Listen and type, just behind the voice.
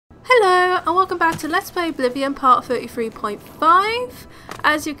and welcome back to Let's Play Oblivion part 33.5.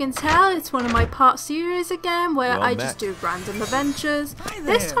 As you can tell, it's one of my part series again where I just do random adventures.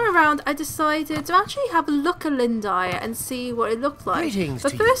 This time around I decided to actually have a look at Lindai and see what it looked like.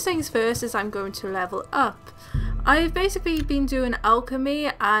 But first things first is I'm going to level up. I've basically been doing alchemy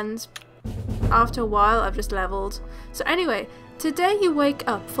and after a while I've just leveled. So anyway, today you wake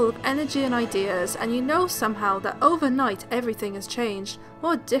up full of energy and ideas and you know somehow that overnight everything has changed.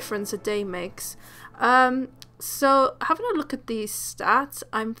 What a difference a day makes. So having a look at these stats,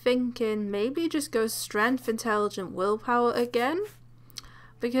 I'm thinking maybe just go strength, intelligent, willpower again.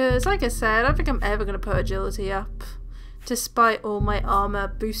 Because like I said, I don't think I'm ever going to put agility up. Despite all my armor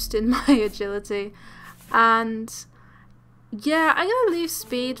boosting my agility. And yeah, I'm going to leave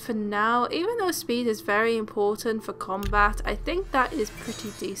speed for now. Even though speed is very important for combat, I think that is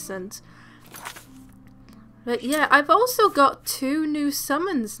pretty decent. But yeah, I've also got 2 new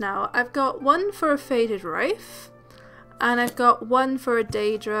summons now. I've got one for a Faded Wraith, and I've got one for a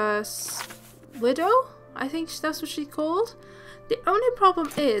Daedrus Widow, I think that's what she's called. The only problem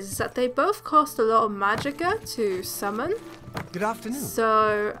is that they both cost a lot of magicka to summon. Good afternoon.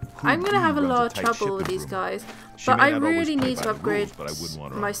 So I'm going to have a lot of trouble with these guys. But I really need to upgrade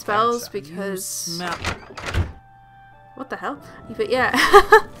my spells because... What the hell? But yeah...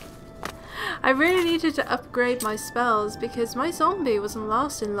 I really needed to upgrade my spells because my zombie wasn't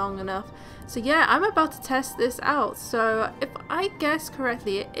lasting long enough. So yeah, I'm about to test this out. So if I guess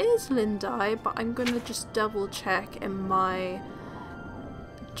correctly, it is Lindai, but I'm going to just double check in my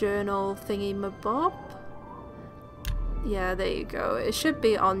journal thingy mabob. Yeah, there you go. It should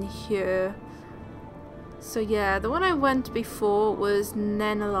be on here. So yeah, the one I went before was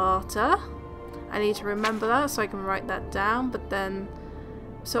Nenalata. I need to remember that so I can write that down, but then...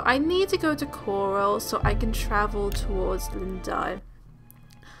 So I need to go to Coral so I can travel towards Lindai.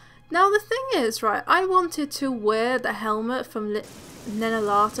 Now the thing is, right, I wanted to wear the helmet from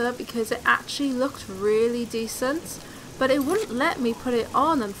Nenalata because it actually looked really decent, but it wouldn't let me put it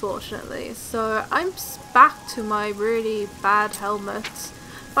on unfortunately. So I'm back to my really bad helmet.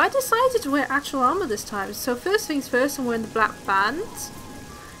 But I decided to wear actual armor this time. So first things first, I'm wearing the black band.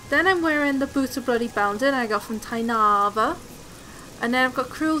 Then I'm wearing the Boots of Bloody Bounding I got from Tainava. And then I've got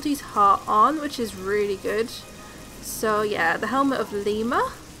Cruelty's Heart on, which is really good. So yeah, the Helmet of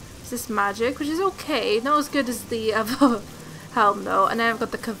Lima. It's this magic, which is okay. Not as good as the other helm though. And then I've got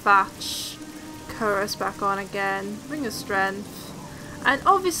the Kavach Chorus back on again. Ring of Strength. And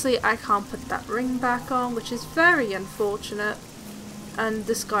obviously I can't put that ring back on, which is very unfortunate. And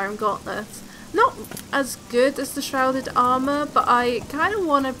the Skyrim Gauntlet. Not as good as the Shrouded Armor, but I kind of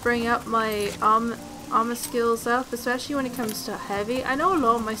want to bring up my armor skills up, especially when it comes to heavy. I know a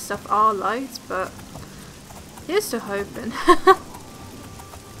lot of my stuff are light, but here's to hoping.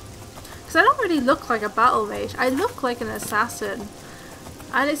 Because I don't really look like a battle mage. I look like an assassin.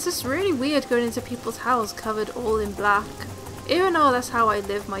 And it's just really weird going into people's house covered all in black. Even though that's how I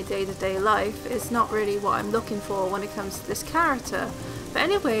live my day-to-day life, it's not really what I'm looking for when it comes to this character. But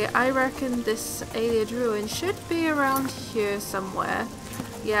anyway, I reckon this Alien Ruin should be around here somewhere.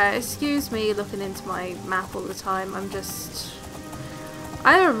 Yeah, excuse me looking into my map all the time.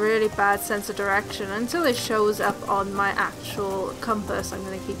 I have a really bad sense of direction. Until it shows up on my actual compass, I'm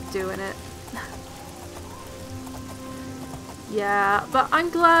going to keep doing it. Yeah, but I'm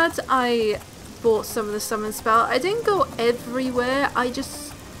glad I bought some of the summon spell. I didn't go everywhere.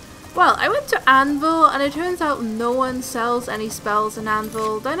 Well, I went to Anvil and it turns out no one sells any spells in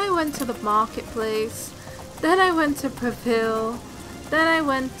Anvil. Then I went to the marketplace. Then I went to Pavil. Then I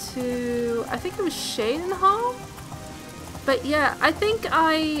went to, I think it was Shadenhall? But yeah, I think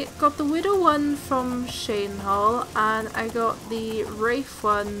I got the Widow one from Shadenhall and I got the Wraith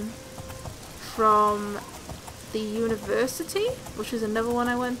one from the University, which is another one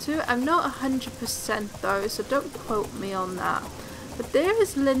I went to. I'm not 100% though, so don't quote me on that. But there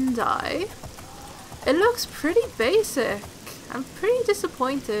is Lindai. It looks pretty basic. I'm pretty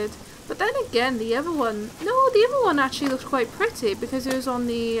disappointed. But then again, the other one actually looked quite pretty because it was on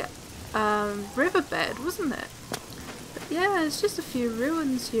the riverbed, wasn't it? But yeah, it's just a few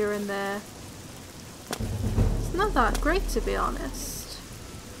ruins here and there. It's not that great to be honest.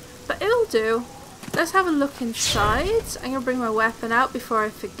 But it'll do. Let's have a look inside. I'm going to bring my weapon out before I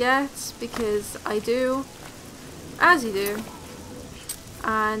forget because I do. As you do.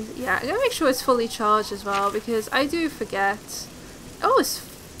 And yeah, I'm going to make sure it's fully charged as well because I do forget. Oh,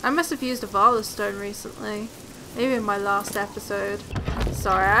 I must have used a Valor Stone recently. Maybe in my last episode.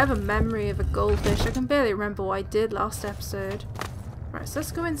 Sorry, I have a memory of a goldfish. I can barely remember what I did last episode. Right, so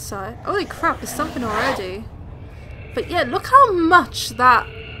let's go inside. Holy crap, there's something already. But yeah, look how much that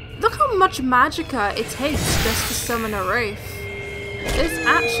look how much magicka it takes just to summon a wraith. It's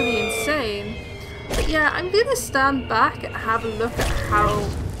actually insane. But yeah, I'm gonna stand back and have a look at how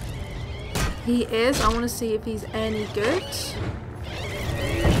he is. I want to see if he's any good.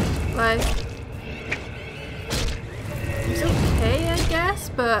 Like, he's okay, I guess,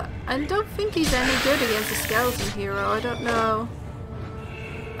 but I don't think he's any good against a skeleton hero. I don't know.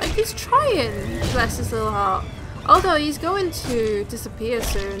 Like, he's trying, bless his little heart. Although he's going to disappear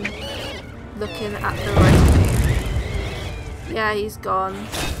soon. Looking at the right of me. Yeah, he's gone.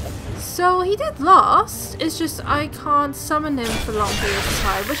 So he did last. It's just I can't summon him for long periods of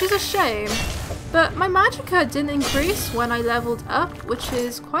time, which is a shame. But my magicka didn't increase when I leveled up, which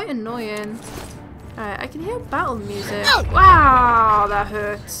is quite annoying. Alright, I can hear battle music. Wow, that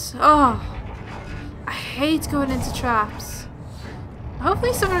hurts. Oh, I hate going into traps.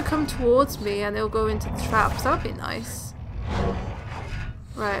 Hopefully someone will come towards me and they'll go into the traps. That would be nice.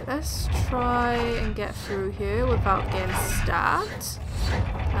 Right, let's try and get through here without getting stabbed.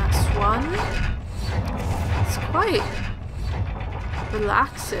 That's one. It's quite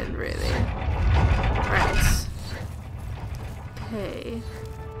relaxing, really. Right. Okay.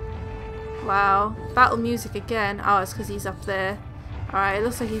 Wow. Battle music again. Oh, it's because he's up there. Alright, it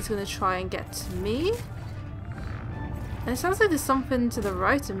looks like he's going to try and get to me. And it sounds like there's something to the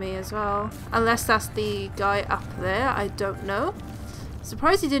right of me as well. Unless that's the guy up there. I don't know.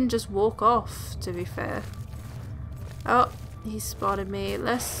 Surprised he didn't just walk off, to be fair. Oh, he spotted me.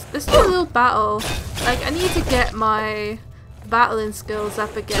 Let's do a little battle. Like, I need to get my battling skills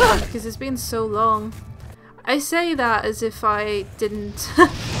up again because it's been so long. I say that as if I didn't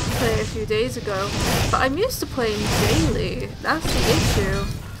play a few days ago, but I'm used to playing daily. That's the issue.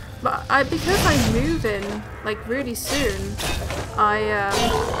 But because I'm moving like really soon, I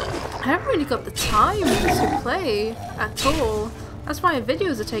haven't really got the time to play at all. That's why my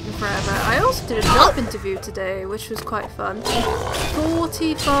videos are taking forever. I also did a job interview today, which was quite fun.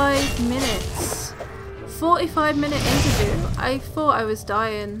 45 minutes. 45-minute interview. I thought I was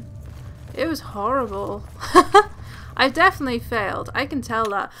dying. It was horrible. I definitely failed. I can tell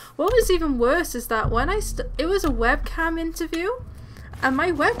that. What was even worse is that when it was a webcam interview, and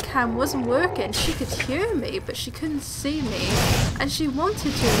my webcam wasn't working. She could hear me, but she couldn't see me. And she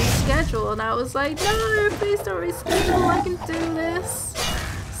wanted to reschedule, and I was like, no, please don't reschedule, I can do this.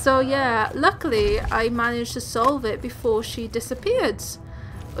 So yeah, luckily I managed to solve it before she disappeared.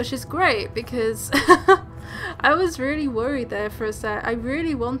 Which is great, because I was really worried there for a sec. I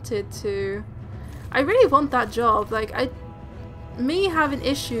really want that job. Like, me having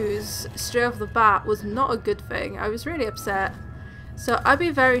issues straight off the bat was not a good thing. I was really upset. So I'd be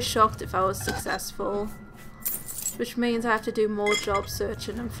very shocked if I was successful, which means I have to do more job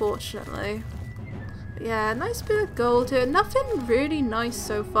searching, unfortunately. But yeah, nice bit of gold here. Nothing really nice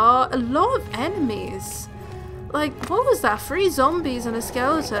so far. A lot of enemies. Like, what was that? 3 zombies and a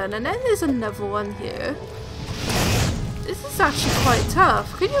skeleton, and then there's another one here. This is actually quite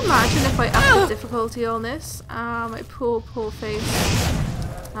tough. Can you imagine if I upped the difficulty on this? My poor face.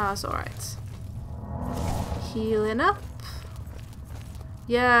 Ah, it's alright. Healing up.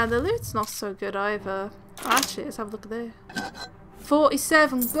 Yeah, the loot's not so good either. Actually, let's have a look there.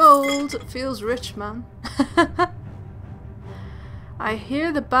 47 gold! Feels rich, man. I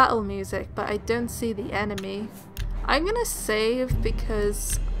hear the battle music, but I don't see the enemy. I'm gonna save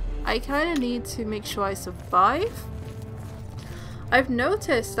because I kind of need to make sure I survive. I've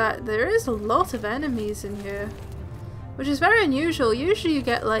noticed that there is a lot of enemies in here, which is very unusual. Usually you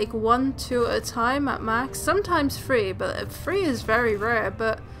get like 1, 2 at a time at max, sometimes 3, but 3 is very rare.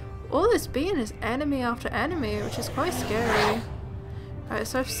 But all it's been is enemy after enemy, which is quite scary. Alright,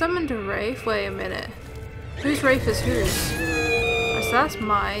 so I've summoned a wraith. Wait a minute. Whose wraith is whose? Right, so that's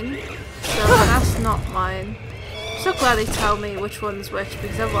mine. So that's not mine. I'm so glad they tell me which one's which,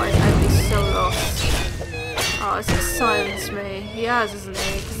 because otherwise I'd be so lost. Oh, has he silenced me? He has, isn't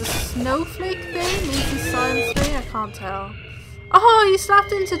he? Because the snowflake thing means he silenced me? I can't tell. Oh, he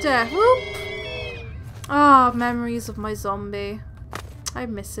slapped him to death. Whoop! Ah, memories of my zombie. I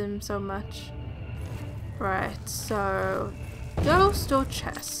miss him so much. Right, so... ghost or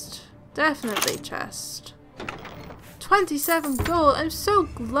chest? Definitely chest. 27 gold! I'm so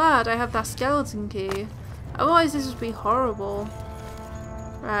glad I have that skeleton key. Otherwise this would be horrible.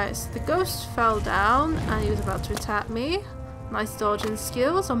 Right, so the ghost fell down and he was about to attack me. Nice dodging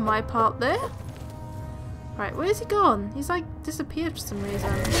skills on my part there. Right, where's he gone? He's like disappeared for some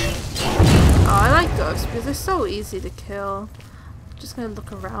reason. Oh, I like ghosts because they're so easy to kill. I'm just gonna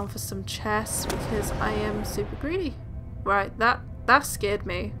look around for some chests because I am super greedy. Right, that scared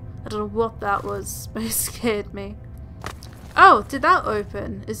me. I don't know what that was, but it scared me. Oh, did that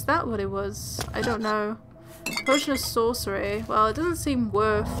open? Is that what it was? I don't know. Potion of sorcery. Well, it doesn't seem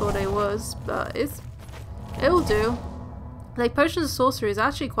worth what it was, but it'll do. Like, potions of sorcery is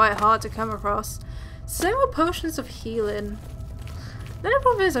actually quite hard to come across. Same with potions of healing. The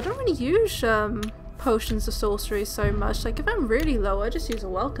problem is I don't really use potions of sorcery so much. Like, if I'm really low, I just use a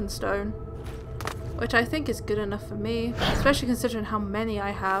welcome stone, which I think is good enough for me, especially considering how many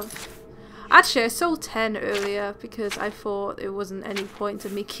I have. Actually, I sold 10 earlier because I thought it wasn't any point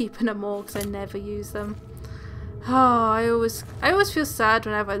in me keeping them all because I never use them. Oh, I always feel sad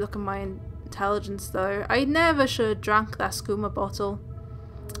whenever I look at my intelligence though. I never should have drank that skooma bottle.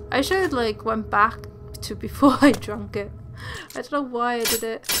 I should have like went back to before I drank it. I don't know why I did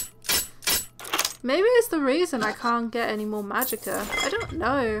it. Maybe it's the reason I can't get any more magicka. I don't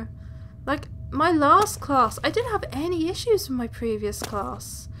know. Like, my last class, I didn't have any issues with my previous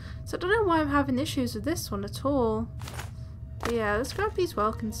class. So I don't know why I'm having issues with this one at all. But yeah, let's grab these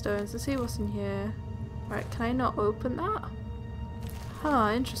welcome stones. Let's see what's in here. Right, can I not open that?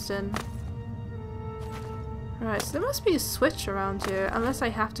 Huh, interesting. Right, so there must be a switch around here. Unless I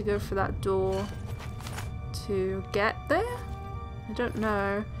have to go for that door to get there? I don't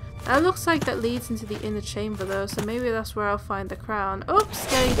know. That looks like that leads into the inner chamber though, so maybe that's where I'll find the crown. Oh,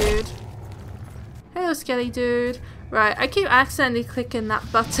 skelly dude. Hello, skelly dude. Right, I keep accidentally clicking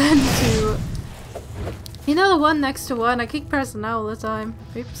that button to... You know, the one next to one? I keep pressing that all the time.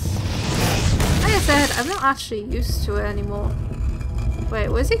 Oops. Like I said, I'm not actually used to it anymore. Wait,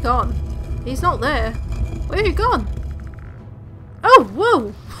 where's he gone? He's not there. Where are you gone? Oh,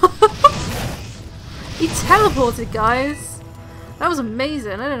 whoa! He teleported, guys. That was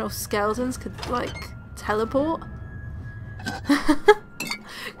amazing. I don't know if skeletons could, like, teleport.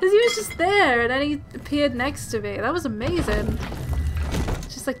 Because he was just there and then he appeared next to me. That was amazing.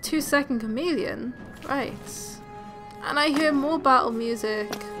 Just like 2-second chameleon. Right. And I hear more battle music.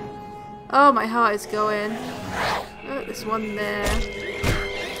 Oh, my heart is going. Oh, there's one there.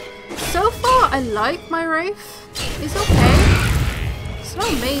 So far, I like my Wraith. He's okay. It's not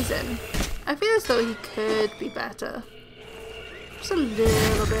amazing. I feel as though he could be better. Just a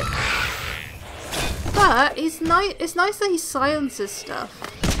little bit. But it's nice that he silences stuff.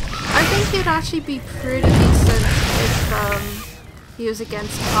 I think he'd actually be pretty decent if he was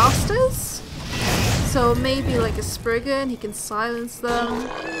against casters. So maybe like a Spriggan, he can silence them.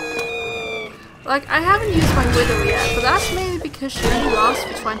 Like, I haven't used my Widow yet, but that's mainly because she only lasts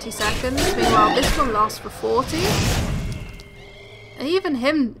for 20 seconds. Meanwhile, this one lasts for 40. And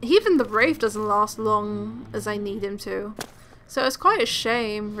even the Wraith doesn't last long as I need him to. So it's quite a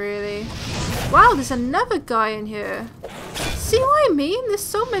shame, really. Wow, there's another guy in here. See what I mean? There's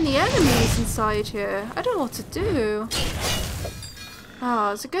so many enemies inside here. I don't know what to do.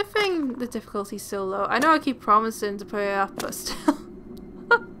 Oh, it's a good thing the difficulty's still low. I know I keep promising to put it up, but still.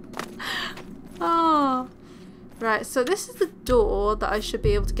 Oh. Right, so this is the door that I should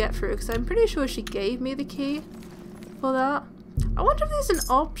be able to get through, because I'm pretty sure she gave me the key for that. I wonder if there's an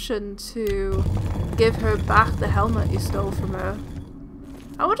option to give her back the helmet you stole from her.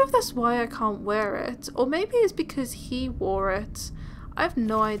 I wonder if that's why I can't wear it. Or maybe it's because he wore it. I have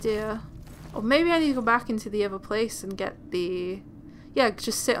no idea. Or maybe I need to go back into the other place and get the... Yeah,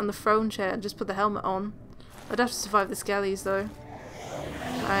 just sit on the throne chair and just put the helmet on. I'd have to survive the skellies though.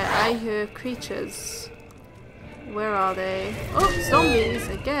 I hear creatures. Where are they? Oh, zombies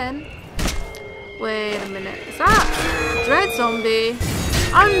again. Wait a minute. Is that Dread Zombie?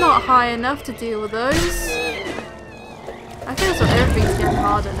 I'm not high enough to deal with those. I feel as though everything's getting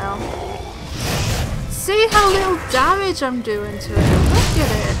harder now. See how little damage I'm doing to it. Look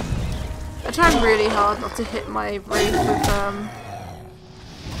at it. I try really hard not to hit my Wraith with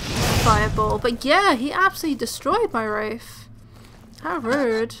Fireball. But yeah, he absolutely destroyed my Wraith. How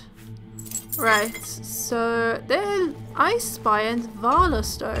rude. Right, so then I spy and Vala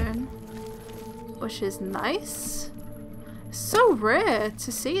Stone, which is nice. So rare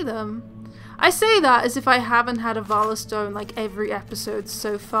to see them. I say that as if I haven't had a Vala Stone like every episode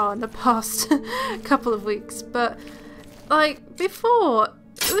so far in the past couple of weeks, but like before,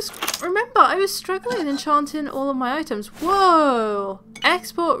 it was, remember I was struggling enchanting all of my items. Whoa!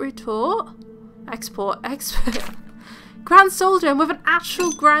 Export retort? Export. Grand Soul Gem with an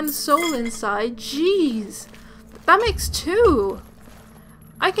actual Grand Soul inside. Jeez. That makes 2.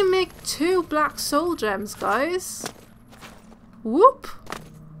 I can make 2 Black Soul Gems, guys. Whoop.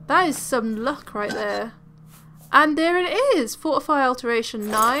 That is some luck right there. And there it is. Fortify Alteration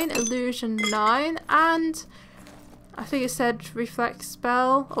 9, Illusion 9, and I think it said Reflect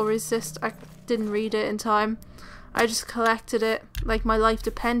Spell or Resist. I didn't read it in time. I just collected it like my life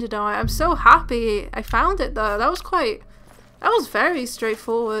depended on it. I'm so happy I found it though. That was quite That was very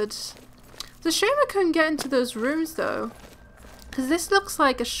straightforward. It's a shame I couldn't get into those rooms though. Because this looks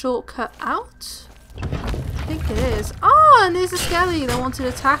like a shortcut out. I think it is. Oh, and there's a skelly that wanted to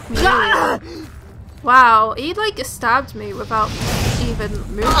attack me earlier. Wow, he like stabbed me without even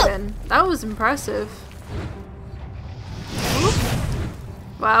moving. That was impressive. Ooh.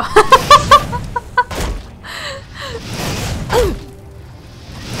 Wow.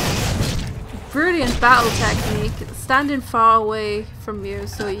 Brilliant battle technique. Standing far away from you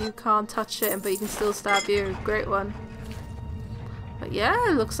so you can't touch it, but you can still stab you. Great one. But yeah,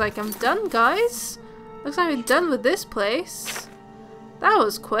 it looks like I'm done, guys. Looks like I'm done with this place. That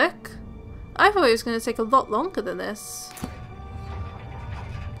was quick. I thought it was going to take a lot longer than this.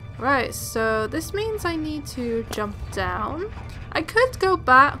 Right, so this means I need to jump down. I could go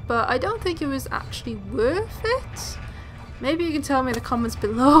back, but I don't think it was actually worth it. Maybe you can tell me in the comments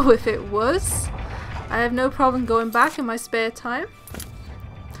below if it was. I have no problem going back in my spare time.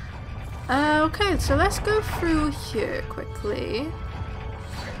 Okay, so let's go through here quickly.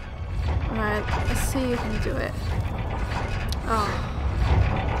 Alright, let's see if we can do it. Oh.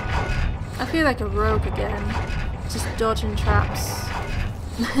 I feel like a rogue again. Just dodging traps.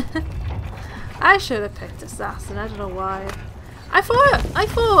 I should have picked assassin, I don't know why. I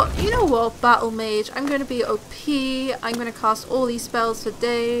thought, you know what, battle mage, I'm gonna be OP, I'm gonna cast all these spells for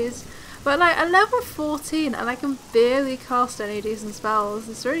days. But like, I'm level 14 and I can barely cast any decent spells.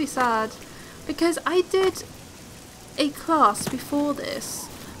 It's really sad. Because I did a class before this,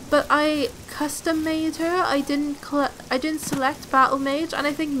 but I custom made her. I didn't select battle mage, and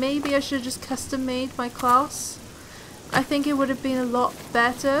I think maybe I should have just custom made my class. I think it would have been a lot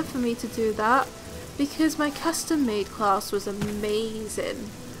better for me to do that, because my custom made class was amazing.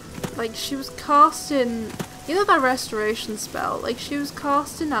 Like, she was casting, you know that restoration spell, like she was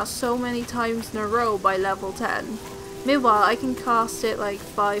casting that so many times in a row by level 10. Meanwhile, I can cast it like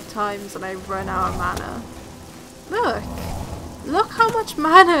 5 times and I run out of mana. Look how much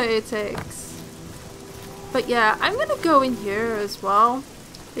mana it takes. But yeah, I'm gonna go in here as well,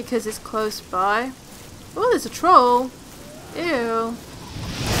 because it's close by. Oh, there's a troll. Ew.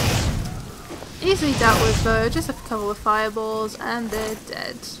 Easily dealt with though, just a couple of fireballs and they're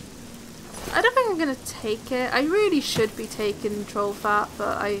dead. I don't think I'm gonna take it. I really should be taking troll fat,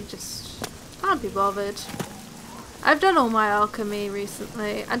 but I just can't be bothered. I've done all my alchemy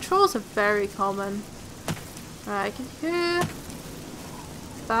recently, and trolls are very common. Right, I can hear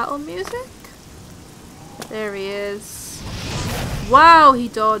battle music. There he is. Wow, he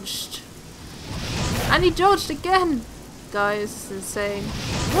dodged. And he dodged again. Guys, this is insane.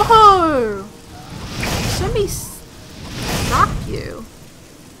 Whoa! Let me slap you.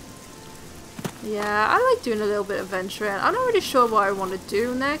 Yeah, I like doing a little bit of venturing. I'm not really sure what I want to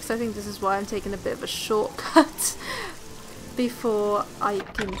do next. I think this is why I'm taking a bit of a shortcut before I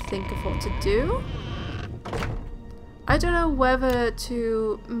can think of what to do. I don't know whether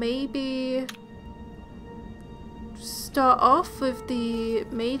to maybe start off with the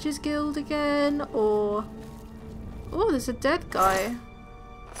Mages Guild again, or... Oh, there's a dead guy.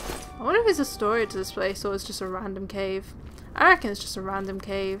 I wonder if there's a story to this place or it's just a random cave. I reckon it's just a random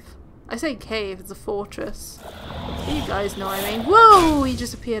cave. I say cave, it's a fortress. You guys know what I mean. Whoa! He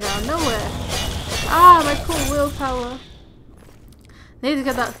just appeared out of nowhere. Ah, my poor willpower. Need to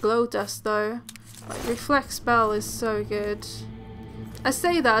get that glow dust though. Like, reflect spell is so good. I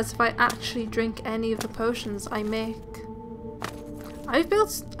say that as if I actually drink any of the potions I make.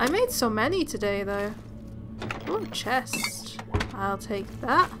 I made so many today though. Oh, chest. I'll take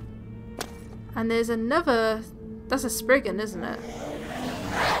that. And there's another... That's a Spriggan, isn't it?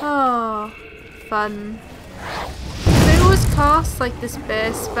 Oh, fun. They always cast like this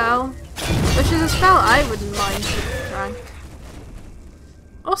bear spell, which is a spell I wouldn't mind to rank.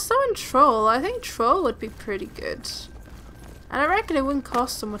 Or summon troll. I think troll would be pretty good. And I reckon it wouldn't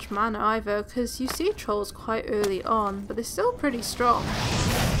cost so much mana either, because you see trolls quite early on, but they're still pretty strong.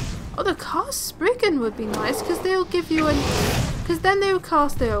 Oh, the cast Spriggan would be nice, because they'll give you an... Because then they would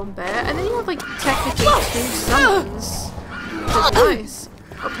cast their own bear, and then you have like technically 2 summons. Which is nice.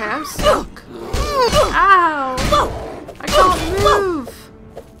 Okay, I'm stuck. Ow! I can't move!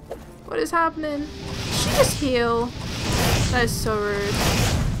 What is happening? Did she just heal? That is so rude.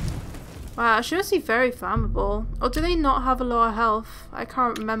 Wow, she must be very flammable. Or do they not have a lot of health? I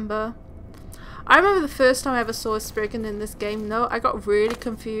can't remember. I remember the first time I ever saw a Spriggan in this game though, I got really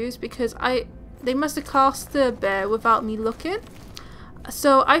confused because they must have cast the bear without me looking.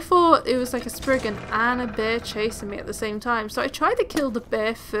 So I thought it was like a Spriggan and a bear chasing me at the same time. So I tried to kill the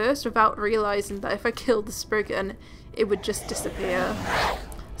bear first without realising that if I killed the Spriggan, it would just disappear.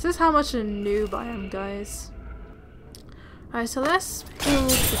 This is how much of a noob I am, guys. Alright, so let's pull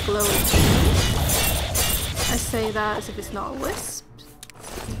the glowing thing. I say that as if it's not a wisp.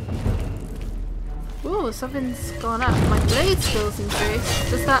 Ooh, something's gone up. My blade skills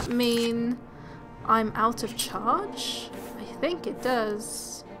increased. Does that mean I'm out of charge? I think it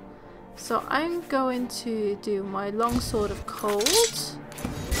does. So I'm going to do my longsword of cold.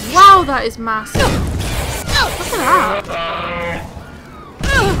 Wow, that is massive. Look at that.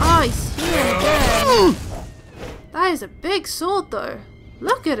 Oh, he's healing again. That is a big sword though.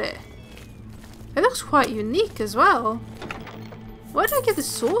 Look at it. It looks quite unique as well. Where did I get the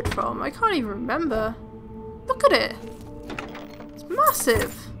sword from? I can't even remember. Look at it. It's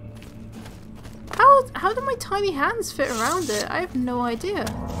massive. How do my tiny hands fit around it? I have no idea.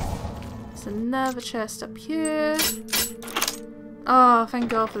 There's another chest up here. Oh, thank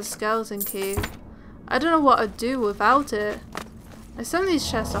God for the skeleton key. I don't know what I'd do without it. Like, some of these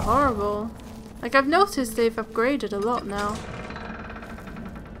chests are horrible. Like, I've noticed they've upgraded a lot now.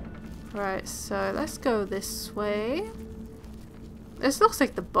 Right, so let's go this way. This looks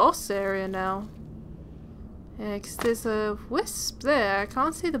like the boss area now. Yeah, because there's a wisp there. I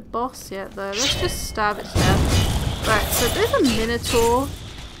can't see the boss yet though. Let's just stab it to death. Right, so there's a minotaur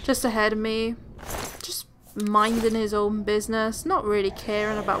just ahead of me. Just minding his own business. Not really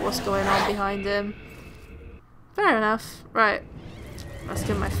caring about what's going on behind him. Fair enough. Right. Let's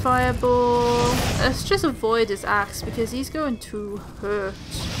get my fireball. Let's just avoid his axe because he's going to hurt.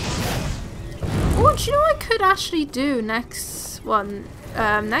 Oh, do you know what I could actually do next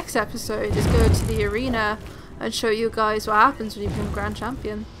episode is go to the arena and show you guys what happens when you become Grand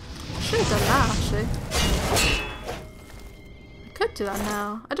Champion. I should have done that actually. I could do that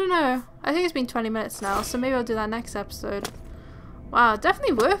now. I don't know. I think it's been 20 minutes now, so maybe I'll do that next episode. Wow,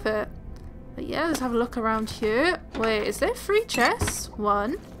 definitely worth it. But yeah, let's have a look around here. Wait, is there 3 chests?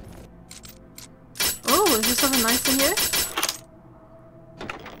 1. Oh, is there something nice in here?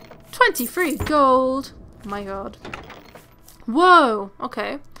 23 gold. Oh my god. Whoa,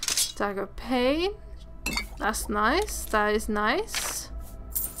 okay. Dagger pain. That's nice. That is nice.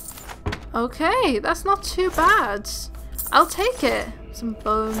 Okay, that's not too bad. I'll take it. Some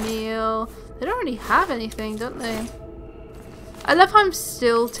bone meal. They don't really have anything, don't they? I love how I'm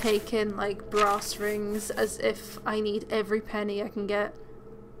still taking like brass rings as if I need every penny I can get.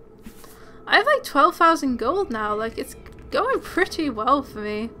 I have like 12,000 gold now. Like, it's going pretty well for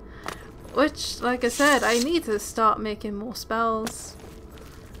me. Which, like I said, I need to start making more spells.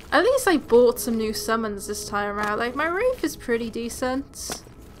 At least I bought some new summons this time around. Like, my Wraith is pretty decent.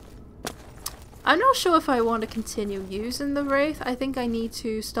 I'm not sure if I want to continue using the Wraith. I think I need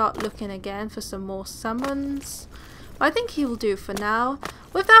to start looking again for some more summons. But I think he will do for now.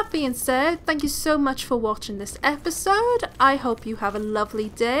 With that being said, thank you so much for watching this episode. I hope you have a lovely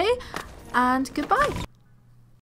day, and goodbye.